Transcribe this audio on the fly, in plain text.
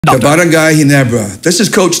Ka-Barangay Ginebra, this is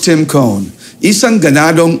Coach Tim Cone. Isang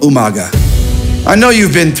ganadong umaga. I know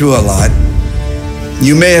you've been through a lot.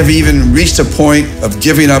 You may have even reached a point of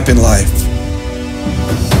giving up in life.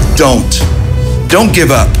 Don't give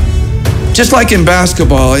up. Just like in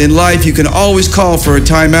basketball, in life you can always call for a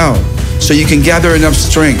timeout so you can gather enough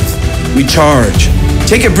strength, recharge,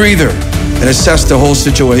 take a breather, and assess the whole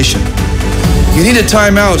situation. You need a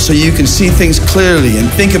timeout so you can see things clearly and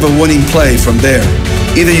think of a winning play from there.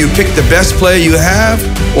 Either you pick the best play you have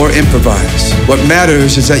or improvise. What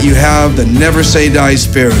matters is that you have the never say die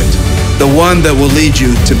spirit, the one that will lead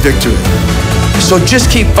you to victory. So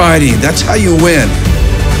just keep fighting. That's how you win.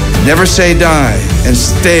 Never say die and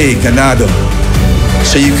stay ganado,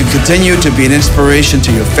 so you can continue to be an inspiration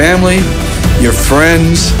to your family, your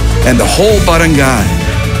friends, and the whole barangay.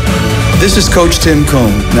 This is Coach Tim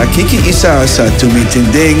Cone, nakikiisa sa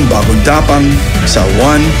tumitinding bagong tapang sa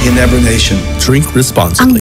One Ginebra Nation. Drink responsibly.